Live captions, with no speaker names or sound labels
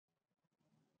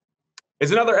Is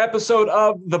another episode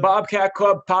of the Bobcat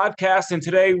Club podcast, and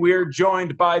today we're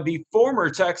joined by the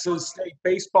former Texas State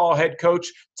baseball head coach,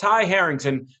 Ty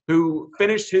Harrington, who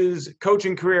finished his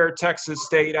coaching career at Texas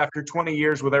State after 20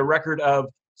 years with a record of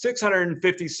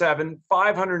 657,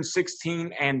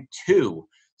 516, and 2.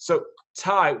 So,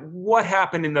 Ty, what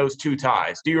happened in those two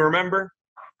ties? Do you remember?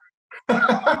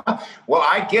 Well,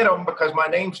 I get them because my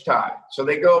name's Ty, so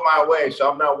they go my way,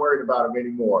 so I'm not worried about them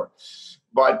anymore.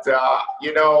 But,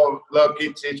 look,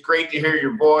 it's great to hear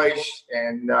your voice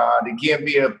and to again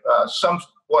be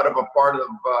somewhat of a part of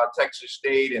Texas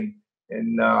State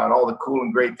and all the cool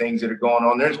and great things that are going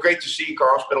on there. It's great to see you,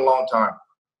 Carl. It's been a long time.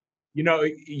 You know,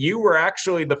 you were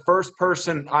actually the first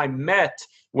person I met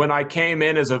when I came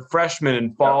in as a freshman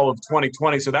in fall of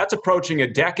 2020. So that's approaching a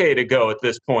decade ago at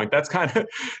this point. That's kind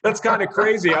of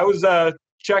crazy. I was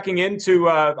checking into,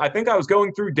 I think I was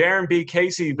going through Darren B.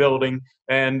 Casey building,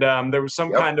 and there was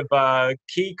some kind of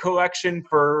key collection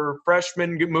for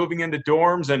freshmen moving into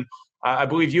dorms. And I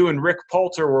believe you and Rick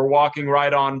Poulter were walking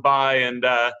right on by, and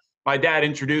my dad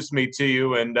introduced me to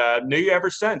you and knew you ever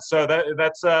since. So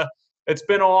that's it's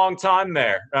been a long time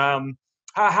there.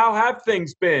 How have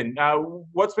things been?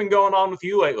 What's been going on with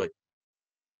you lately?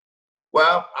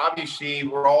 Well, obviously,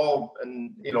 we're all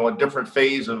in a different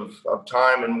phase of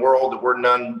time and world that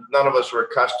none of us are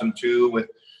accustomed to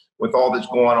with all that's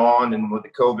going on and with the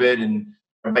COVID, and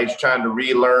everybody's trying to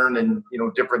relearn and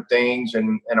different things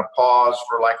and a pause,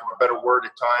 for lack of a better word,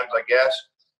 at times, I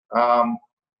guess.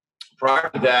 Prior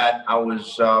to that, I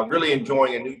was really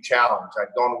enjoying a new challenge.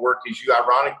 I'd gone to work, as you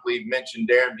ironically mentioned,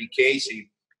 Darren B. Casey,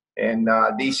 and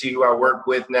DC, who I work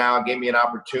with now, gave me an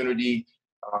opportunity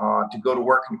to go to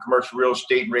work in commercial real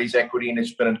estate and raise equity, and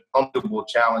it's been an unbelievable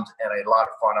challenge and a lot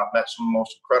of fun. I've met some of the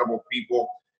most incredible people,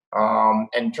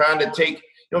 and trying to take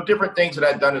different things that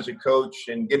I've done as a coach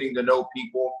and getting to know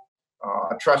people,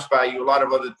 trust value, a lot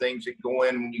of other things that go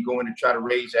in when you go in to try to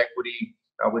raise equity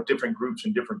with different groups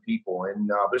and different people. And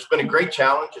it's been a great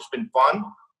challenge. It's been fun.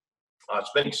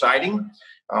 It's been exciting.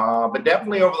 But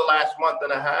definitely over the last month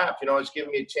and a half, it's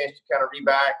given me a chance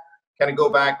to go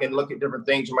back and look at different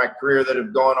things in my career that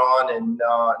have gone on. And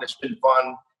it's been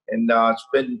fun. And it's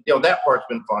been, that part's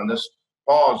been fun. This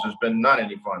pause has been not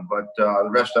any fun, but the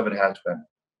rest of it has been.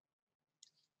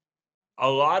 A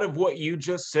lot of what you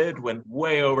just said went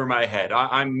way over my head.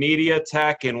 I'm media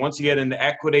tech, and once you get into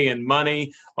equity and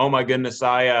money, oh my goodness,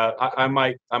 I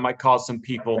might cause some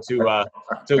people to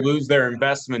lose their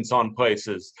investments on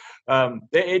places.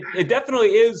 It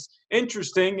definitely is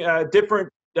interesting, different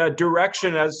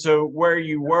direction as to where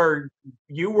you were.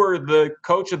 You were the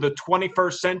coach of the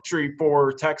 21st century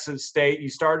for Texas State. You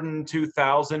started in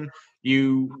 2000.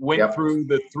 You went through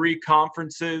the three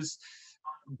conferences.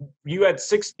 You had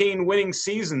 16 winning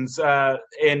seasons,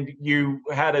 and you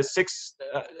had a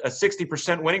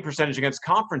 60% winning percentage against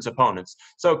conference opponents.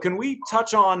 So can we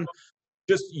touch on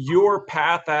just your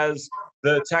path as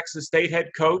the Texas State head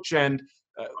coach and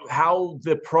how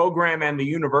the program and the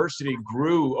university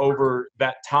grew over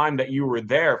that time that you were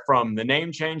there, from the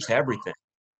name change to everything?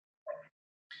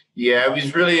 Yeah, it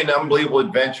was really an unbelievable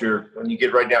adventure when you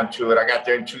get right down to it. I got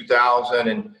there in 2000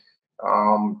 and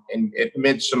at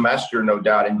mid-semester, no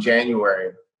doubt, in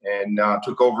January, and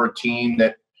took over a team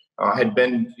that had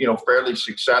been, fairly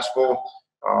successful.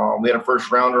 We had a first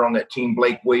rounder on that team,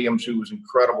 Blake Williams, who was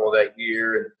incredible that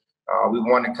year. And we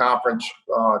won the conference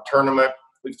tournament.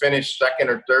 We finished second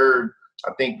or third,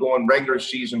 I think, going regular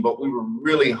season, but we were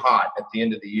really hot at the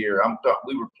end of the year.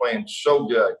 We were playing so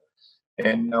good.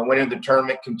 And went into the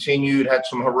tournament, continued, had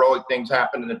some heroic things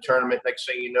happen in the tournament. Next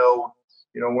thing you know,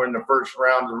 we're in the first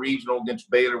round of the regional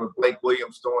against Baylor with Blake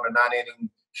Williams throwing a 9-inning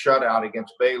shutout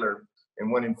against Baylor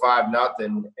and winning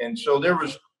 5-0. And so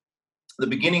the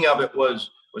beginning of it was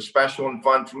special and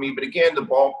fun for me. But again, the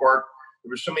ballpark, there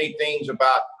were so many things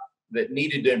about that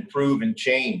needed to improve and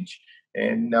change.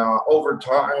 And over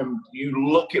time, you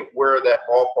look at where that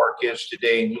ballpark is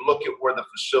today, and you look at where the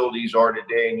facilities are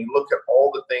today, and you look at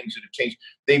all the things that have changed.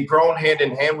 They've grown hand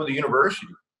in hand with the university.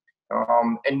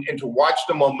 And to watch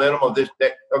the momentum of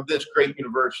this great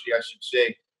university, I should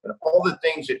say, and all the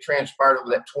things that transpired over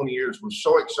that 20 years was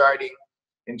so exciting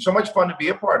and so much fun to be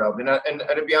a part of. And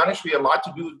to be honest with you, a lot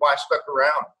to do with why I stuck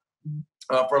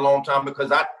around for a long time,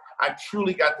 because I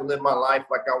truly got to live my life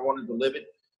like I wanted to live it.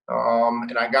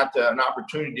 And I got an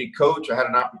opportunity to coach. I had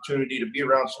an opportunity to be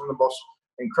around some of the most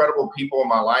incredible people in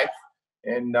my life,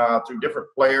 and through different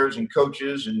players and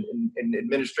coaches and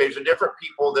administrators and different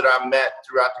people that I met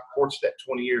throughout the course of that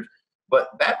 20 years. But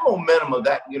that momentum of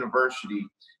that university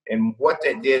and what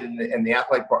that did in the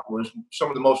athletic part was some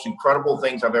of the most incredible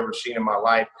things I've ever seen in my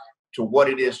life. to what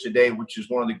it is today, which is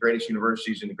one of the greatest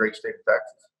universities in the great state of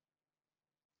Texas.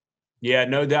 Yeah,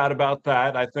 no doubt about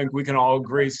that. I think we can all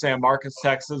agree San Marcos,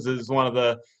 Texas is one of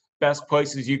the best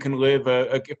places you can live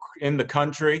in the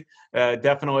country.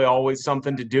 Definitely always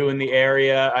something to do in the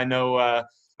area. I know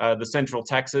the Central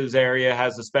Texas area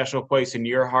has a special place in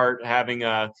your heart, having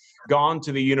gone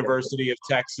to the University of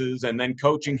Texas and then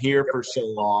coaching here for so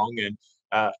long. And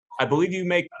I believe you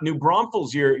make New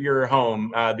Braunfels your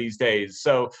home these days.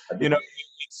 So, you know,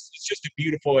 it's just a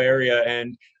beautiful area.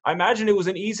 And I imagine it was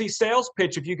an easy sales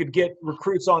pitch if you could get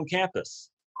recruits on campus.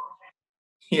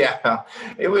 Yeah,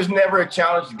 it was never a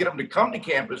challenge to get them to come to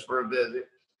campus for a visit.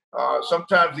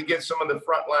 Sometimes to get some of the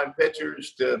frontline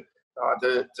pitchers to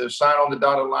sign on the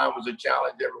dotted line was a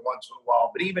challenge every once in a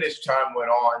while. But even as time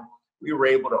went on, we were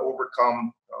able to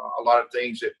overcome a lot of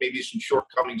things that maybe some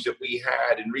shortcomings that we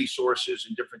had in resources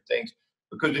and different things.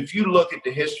 Because if you look at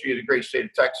the history of the great state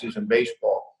of Texas and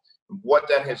baseball, what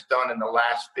that has done in the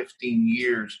last 15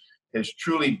 years has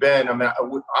truly been, I mean,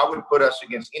 I would put us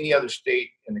against any other state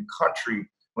in the country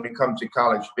when it comes to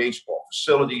college baseball.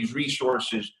 Facilities,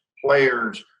 resources,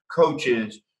 players,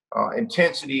 coaches,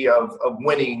 intensity of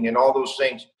winning, and all those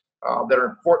things that are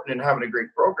important in having a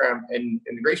great program. And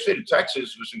the great state of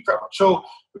Texas was incredible. So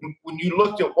when you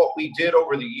looked at what we did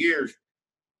over the years,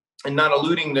 and not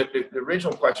alluding to the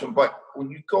original question, but when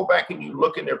you go back and you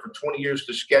look in there for 20 years,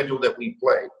 the schedule that we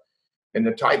played and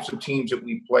the types of teams that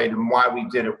we played and why we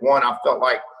did it. One, I felt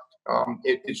like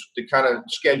it's the kind of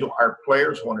schedule our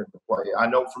players wanted to play. I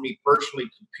know for me personally,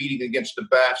 competing against the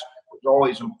best was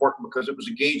always important because it was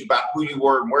a gauge about who you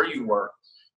were and where you were.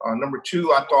 Number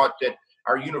two, I thought that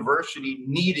our university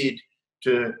needed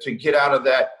to get out of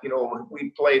that,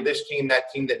 we play this team, that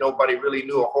team that nobody really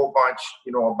knew a whole bunch,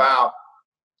 about.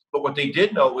 But what they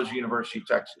did know was University of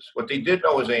Texas. What they did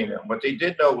know was A&M. What they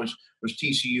did know was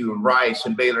TCU and Rice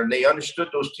and Baylor, and they understood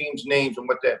those teams' names and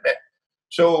what that meant.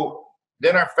 So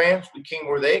then our fans became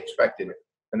where they expected it.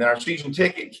 And then our season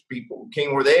tickets people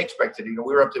came where they expected it.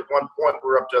 We were up to, at one point, we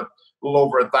were up to a little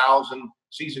over 1,000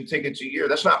 season tickets a year.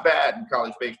 That's not bad in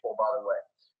college baseball, by the way.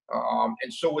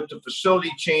 And so with the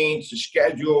facility change, the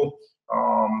schedule,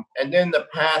 and then the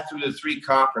path through the three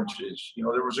conferences,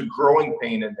 there was a growing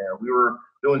pain in there. We were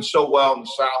doing so well in the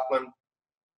Southland.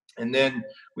 And then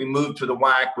we moved to the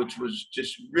WAC, which was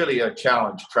just really a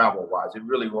challenge travel-wise. It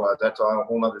really was. That's a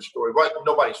whole other story. But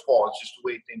nobody's fault. It's just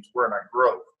the way things were in our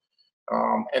growth.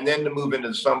 And then to move into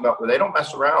the Sun Belt, where they don't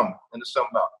mess around in the Sun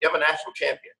Belt. You have a national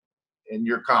champion in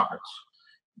your conference.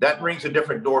 That rings a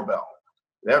different doorbell.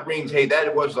 That rings, hey,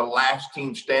 that was the last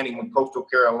team standing when Coastal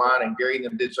Carolina and Gary and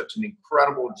them did such an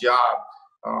incredible job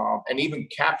and even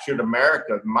captured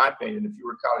America, in my opinion, if you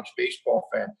were a college baseball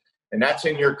fan. And that's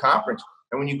in your conference.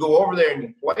 And when you go over there and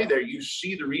you play there, you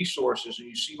see the resources and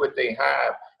you see what they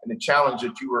have and the challenge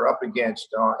that you were up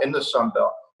against in the Sun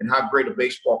Belt and how great a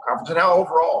baseball conference and how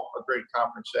overall a great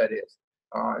conference that is.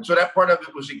 And so that part of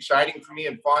it was exciting for me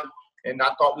and fun. And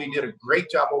I thought we did a great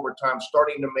job over time,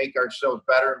 starting to make ourselves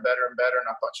better and better and better. And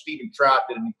I thought Stephen Trout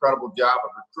did an incredible job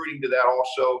of recruiting to that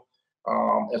also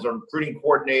as a recruiting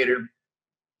coordinator.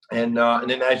 And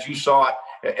then as you saw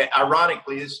it,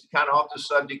 ironically, this is kind of off the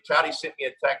subject. Trouty sent me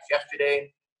a text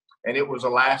yesterday, and it was a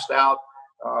last out,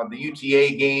 the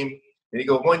UTA game. And he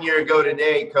goes, 1 year ago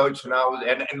today, Coach, and I was,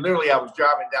 and literally I was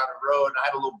driving down the road, and I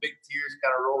had a little big tears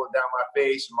kind of rolling down my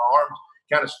face, and my arms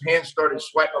kind of hands started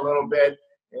sweating a little bit.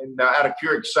 And out of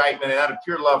pure excitement and out of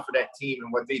pure love for that team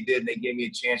and what they did, they gave me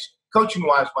a chance,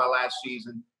 coaching-wise, my last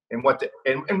season, and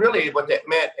and really what that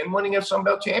meant, and winning a Sun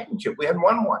Belt championship. We hadn't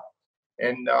won one,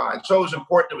 and so it was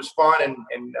important. It was fun,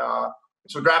 and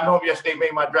so driving home yesterday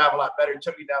made my drive a lot better. It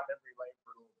took me down memory lane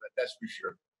for a little bit, that's for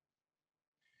sure.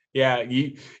 Yeah,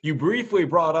 you briefly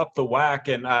brought up the WAC,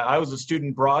 and I was a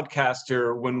student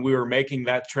broadcaster when we were making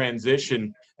that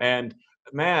transition, and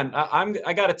man,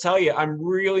 I got to tell you, I'm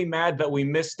really mad that we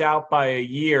missed out by a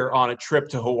year on a trip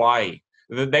to Hawaii.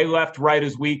 They left right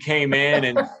as we came in,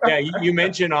 and yeah, you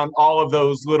mentioned on all of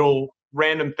those little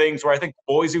random things where I think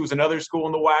Boise was another school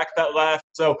in the WAC that left.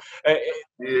 So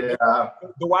yeah,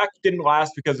 the WAC didn't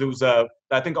last because it was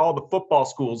I think all the football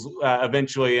schools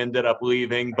eventually ended up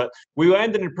leaving, but we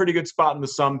landed in a pretty good spot in the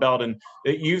Sun Belt, and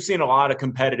you've seen a lot of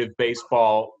competitive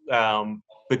baseball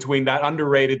between that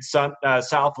underrated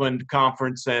Southland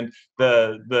Conference and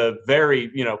the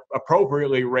very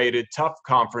appropriately rated tough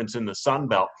conference in the Sun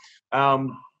Belt.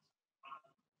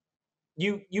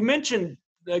 You mentioned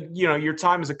your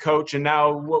time as a coach and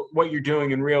now what you're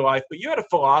doing in real life, but you had a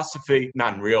philosophy,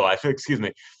 not in real life, excuse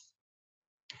me.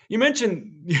 You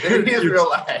mentioned it is real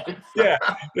life.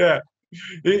 yeah.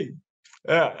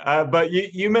 But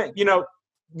you meant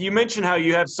you mentioned how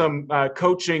you have some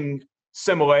coaching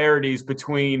similarities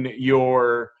between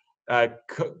your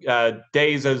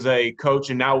days as a coach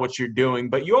and now what you're doing,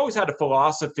 but you always had a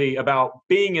philosophy about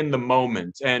being in the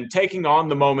moment and taking on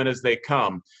the moment as they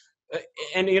come.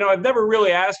 And, I've never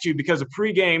really asked you because a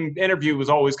pregame interview was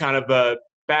always kind of a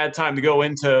bad time to go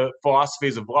into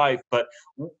philosophies of life, but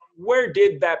where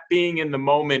did that being in the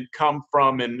moment come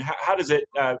from, and how does it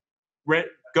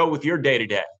go with your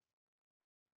day-to-day?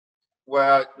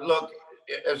 Well, look,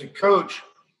 as a coach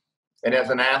and as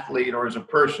an athlete or as a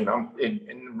person, I'm in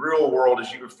the real world,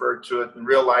 as you referred to it, in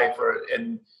real life,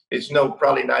 and it's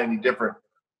probably not any different.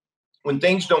 When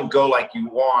things don't go like you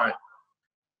want,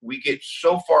 we get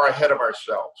so far ahead of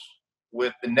ourselves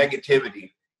with the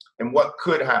negativity and what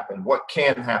could happen, what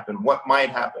can happen, what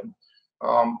might happen.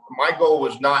 My goal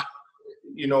was not,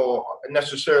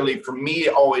 necessarily for me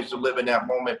always to live in that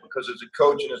moment, because as a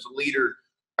coach and as a leader,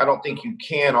 I don't think you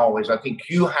can always. I think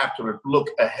you have to look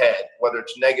ahead, whether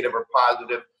it's negative or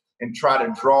positive, and try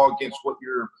to draw against what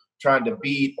you're trying to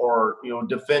beat or,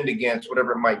 defend against,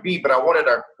 whatever it might be. But I wanted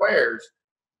our players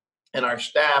and our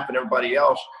staff and everybody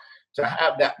else to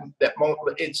have that moment.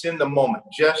 It's in the moment.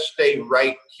 Just stay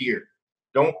right here.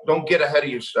 Don't get ahead of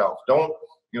yourself. Don't,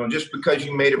 just because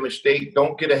you made a mistake,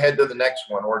 don't get ahead to the next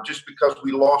one. Or just because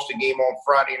we lost a game on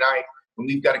Friday night and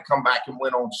we've got to come back and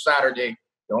win on Saturday,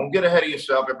 don't get ahead of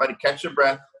yourself. Everybody catch your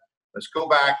breath. Let's go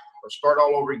back. Let's start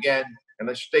all over again. And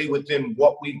let's stay within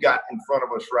what we've got in front of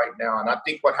us right now. And I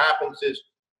think what happens is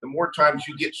the more times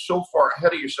you get so far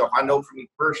ahead of yourself, I know for me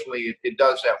personally, it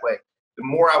does that way. The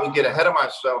more I would get ahead of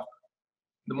myself,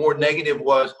 the more negative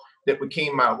was that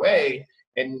came my way.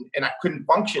 And I couldn't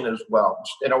function as well.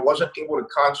 And I wasn't able to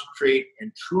concentrate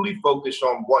and truly focus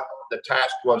on what the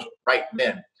task was right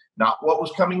then, not what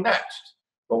was coming next,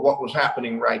 but what was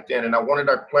happening right then. And I wanted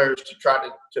our players to try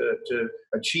to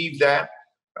achieve that.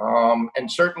 And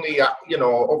certainly,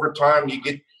 over time you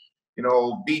get,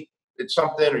 beat at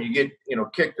something, or you get,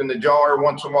 kicked in the jaw every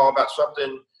once in a while about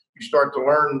something. You start to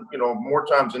learn, more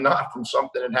times than not from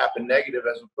something that happened negative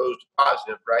as opposed to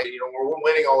positive, right? When we're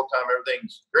winning all the time,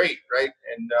 everything's great, right?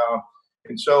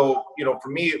 And so, for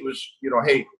me, it was,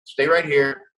 hey, stay right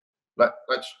here.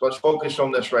 Let's focus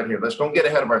on this right here. Let's don't get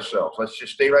ahead of ourselves. Let's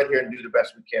just stay right here and do the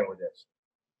best we can with this.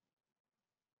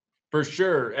 For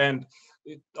sure. And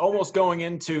almost going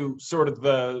into sort of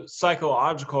the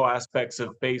psychological aspects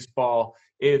of baseball,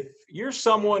 if you're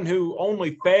someone who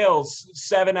only fails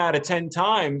 7 out of 10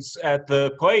 times at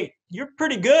the plate, you're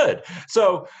pretty good.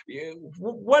 So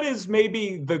what is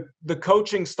maybe the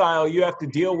coaching style you have to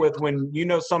deal with when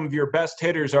some of your best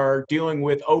hitters are dealing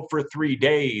with 0 for 3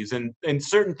 days and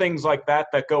certain things like that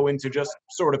go into just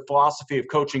sort of philosophy of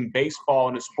coaching baseball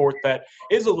in a sport that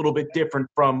is a little bit different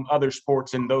from other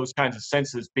sports in those kinds of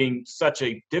senses, being such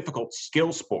a difficult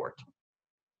skill sport?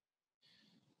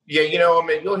 Yeah,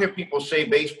 you'll hear people say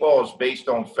baseball is based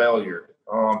on failure,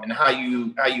 and how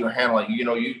you handle it.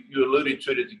 You alluded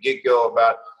to it at the get-go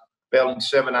about failing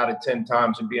 7 out of 10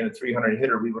 times and being a 300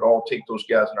 hitter. We would all take those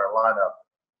guys in our lineup,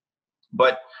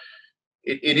 but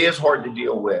it is hard to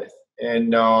deal with.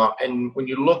 And when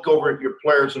you look over at your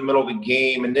players in the middle of the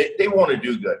game, and they want to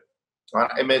do good.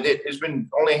 It's been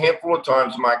only a handful of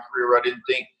times in my career where I didn't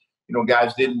think,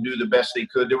 guys didn't do the best they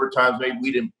could. There were times maybe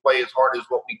we didn't play as hard as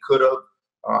what we could have.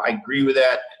 I agree with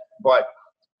that, but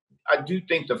I do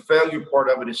think the failure part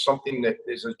of it is something that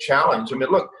is a challenge.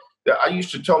 Look, I used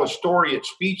to tell a story at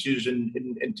speeches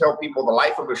and tell people the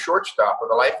life of a shortstop or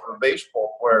the life of a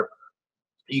baseball player.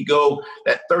 You go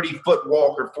that 30-foot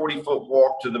walk or 40-foot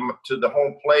walk to the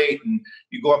home plate, and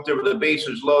you go up there with the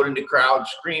bases loaded, the crowd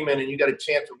screaming, and you got a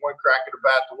chance at one crack at the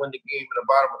bat to win the game in the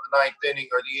bottom of the 9th inning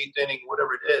or the 8th inning,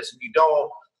 whatever it is. And you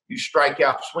don't, you strike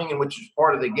out swinging, which is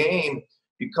part of the game.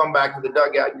 You come back to the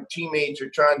dugout, your teammates are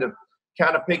trying to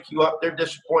kind of pick you up. They're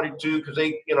disappointed too because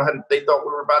they thought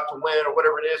we were about to win or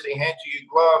whatever it is. They hand you your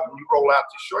glove and you roll out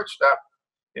to shortstop,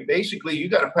 and basically you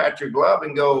got to pat your glove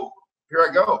and go, here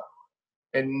I go.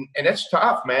 And it's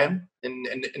tough, man. In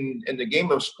the game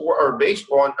of sport or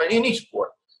baseball, in any sport,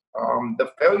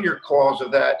 the failure clause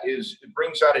of that it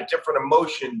brings out a different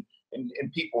emotion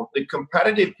in people. The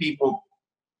competitive people,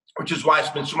 which is why it's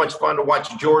been so much fun to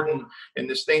watch Jordan and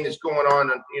this thing that's going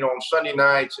on Sunday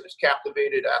nights. It's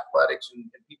captivated athletics and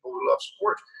people who love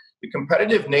sports. The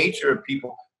competitive nature of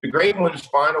people, the great ones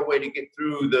find a way to get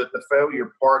through the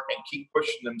failure part and keep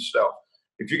pushing themselves.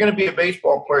 If you're going to be a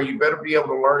baseball player, you better be able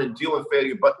to learn and deal with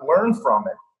failure, but learn from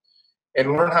it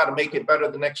and learn how to make it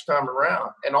better the next time around.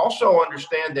 And also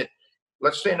understand that,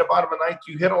 let's say in the bottom of the 9th,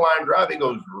 you hit a line drive, it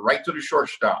goes right to the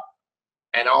shortstop.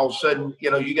 And all of a sudden,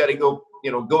 you got to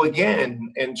go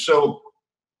again. And so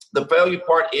The failure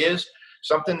part is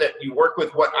something that you work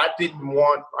with. What I didn't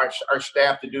want our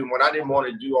staff to do, and what I didn't want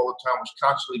to do all the time, was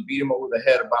constantly beat them over the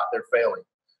head about their failing.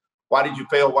 Why did you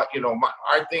fail? What,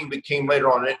 our thing became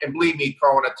later on. And believe me,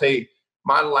 Carl, when I tell you,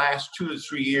 my last 2 to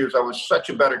 3 years, I was such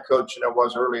a better coach than I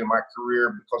was early in my career,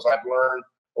 because I've learned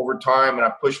over time, and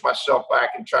I pushed myself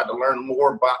back and tried to learn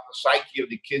more about the psyche of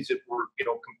the kids that were,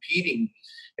 competing,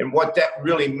 and what that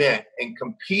really meant. And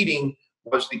competing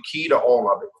was the key to all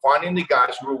of it. Finding the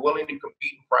guys who were willing to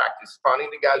compete in practice, finding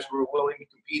the guys who were willing to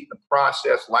compete in the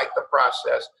process, like the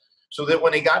process, so that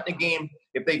when they got in the game,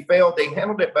 if they failed, they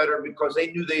handled it better, because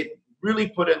they knew they really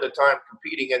put in the time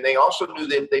competing, and they also knew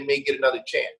that they may get another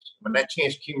chance. When that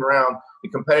chance came around, the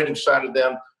competitive side of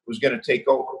them was going to take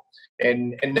over.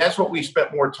 And that's what we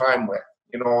spent more time with.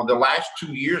 The last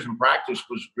 2 years in practice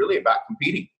was really about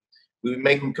competing. We would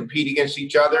make them compete against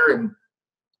each other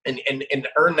and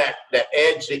earn that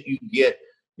edge that you get,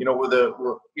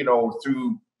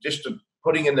 through just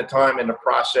putting in the time in the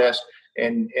process,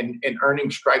 and earning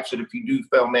stripes that if you do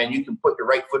fail, man, you can put your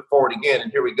right foot forward again,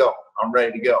 and here we go. I'm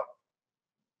ready to go.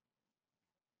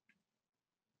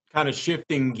 Kind of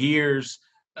shifting gears,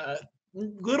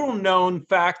 little known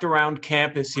fact around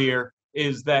campus here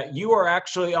is that you are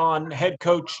actually on head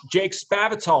coach Jake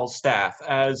Spavital's staff,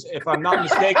 as if I'm not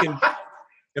mistaken,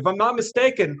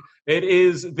 it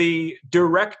is the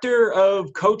director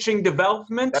of coaching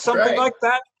development. That's something right. Like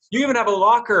that. You even have a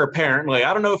locker, apparently.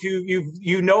 I don't know if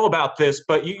you know about this,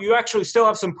 but you actually still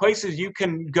have some places you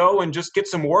can go and just get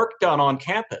some work done on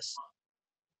campus.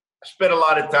 I spent a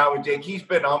lot of time with Jake. He's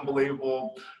been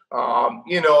unbelievable.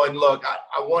 And look,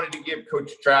 I wanted to give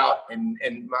Coach Trout and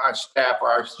my staff,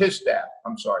 his staff,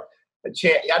 a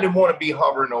chance. I didn't want to be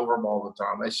hovering over him all the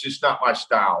time. It's just not my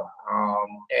style.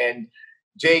 And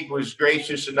Jake was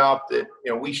gracious enough that,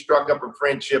 we struck up a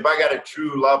friendship. I got a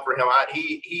true love for him.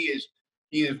 He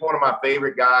is one of my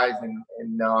favorite guys,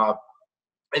 and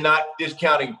not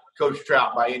discounting Coach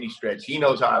Trout by any stretch. He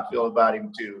knows how I feel about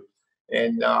him too.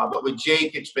 And but with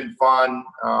Jake, it's been fun.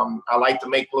 I like to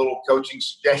make little coaching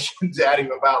suggestions at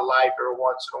him about life every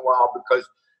once in a while, because,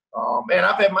 man,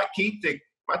 I've had my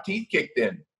teeth kicked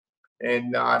in,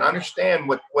 and I understand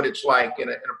what it's like in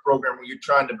a program where you're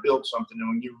trying to build something, and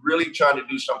when you're really trying to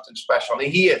do something special.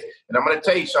 And he is. And I'm going to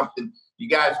tell you something. You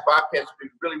guys, Bobcats, be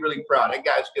really, really proud. That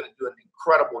guy's going to do an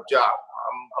incredible job.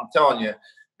 I'm telling you.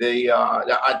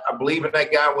 I believe in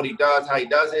that guy, what he does, how he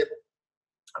does it.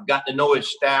 I've gotten to know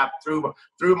his staff through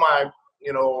my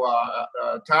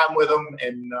time with him,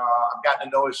 and I've gotten to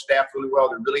know his staff really well.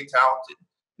 They're really talented,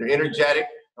 they're energetic,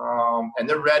 and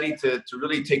they're ready to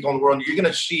really take on the world. And you're going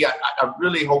to see. I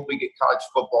really hope we get college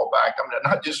football back. I mean,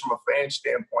 not just from a fan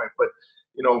standpoint, but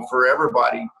for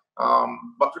everybody.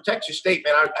 But for Texas State,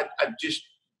 man,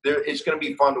 it's going to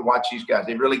be fun to watch these guys.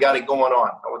 They really got it going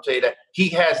on. I will tell you that he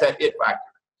has that it factor,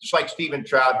 just like Steven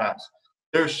Trout has.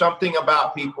 There's something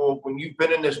about people when you've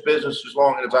been in this business as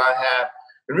long as I have,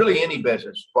 and really any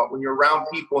business, but when you're around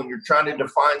people and you're trying to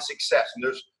define success, and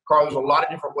there's a lot of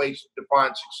different ways to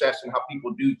define success and how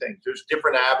people do things. There's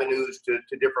different avenues to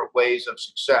different ways of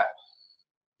success.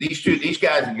 These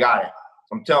guys have got it.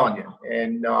 I'm telling you.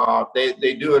 And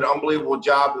they do an unbelievable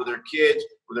job with their kids,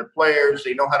 with their players.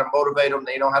 They know how to motivate them.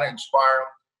 They know how to inspire them.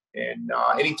 And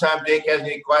anytime Jake has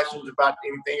any questions about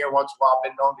anything, every once in a while, I've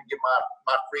been known to give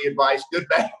my free advice, good,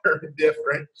 bad, or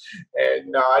indifferent.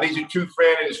 And he's a true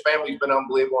friend, and his family's been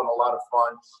unbelievable and a lot of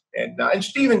fun. And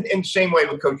Steven, in the same way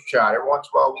with Coach Trout. Every once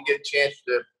in a while, we get a chance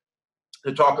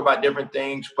to talk about different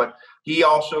things. But he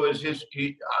also is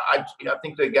I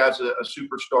think that guy's a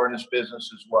superstar in this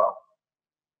business as well.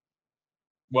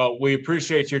 Well, we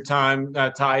appreciate your time,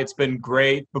 Ty. It's been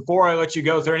great. Before I let you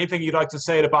go, is there anything you'd like to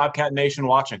say to Bobcat Nation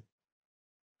watching?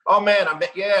 Oh, man,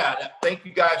 thank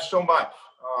you guys so much.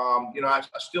 I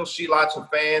still see lots of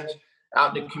fans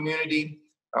out in the community.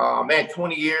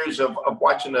 20 years of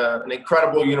watching an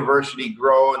incredible university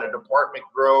grow and a department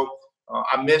grow.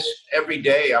 I miss every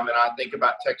day. I mean, I think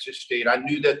about Texas State. I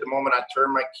knew that the moment I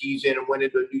turned my keys in and went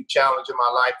into a new challenge in my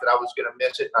life that I was going to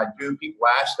miss it. And I do. People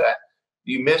ask that.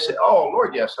 Do you miss it? Oh,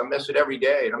 Lord, yes. I miss it every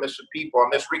day. And I miss the people. I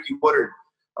miss Ricky Woodard,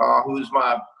 who's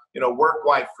my, work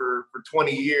wife for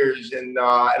 20 years. And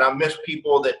I miss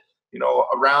people that,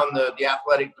 around the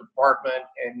athletic department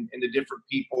and the different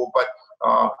people. But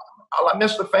I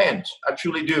miss the fans. I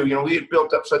truly do. We had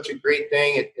built up such a great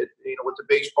thing with the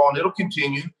baseball, and it'll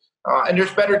continue. And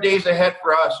there's better days ahead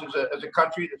for us as a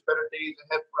country. There's better days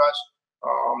ahead for us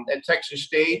at Texas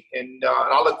State. And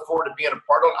I look forward to being a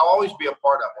part of it. I'll always be a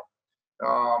part of it.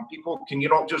 You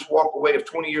don't just walk away of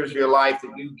 20 years of your life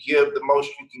that you give the most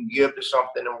you can give to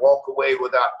something and walk away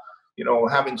without,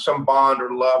 having some bond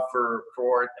or love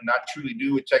for it, and I truly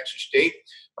do with Texas State.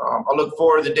 I look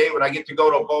forward to the day when I get to go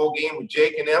to a bowl game with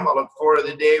Jake and them. I look forward to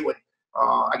the day when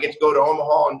I get to go to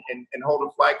Omaha and hold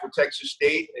a flag for Texas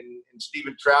State and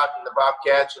Stephen Trout and the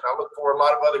Bobcats. And I look for a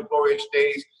lot of other glorious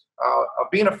days of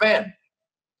being a fan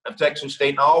of Texas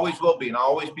State. And I always will be. And I'll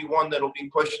always be one that will be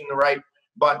pushing the right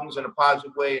buttons in a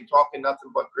positive way and talking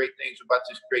nothing but great things about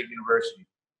this great university.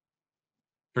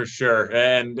 For sure.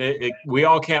 And we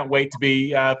all can't wait to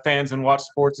be fans and watch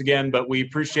sports again, but we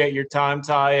appreciate your time,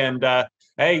 Ty. And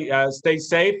hey, stay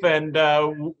safe and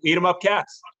eat 'em up,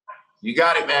 Cats. You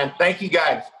got it, man. Thank you,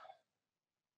 guys.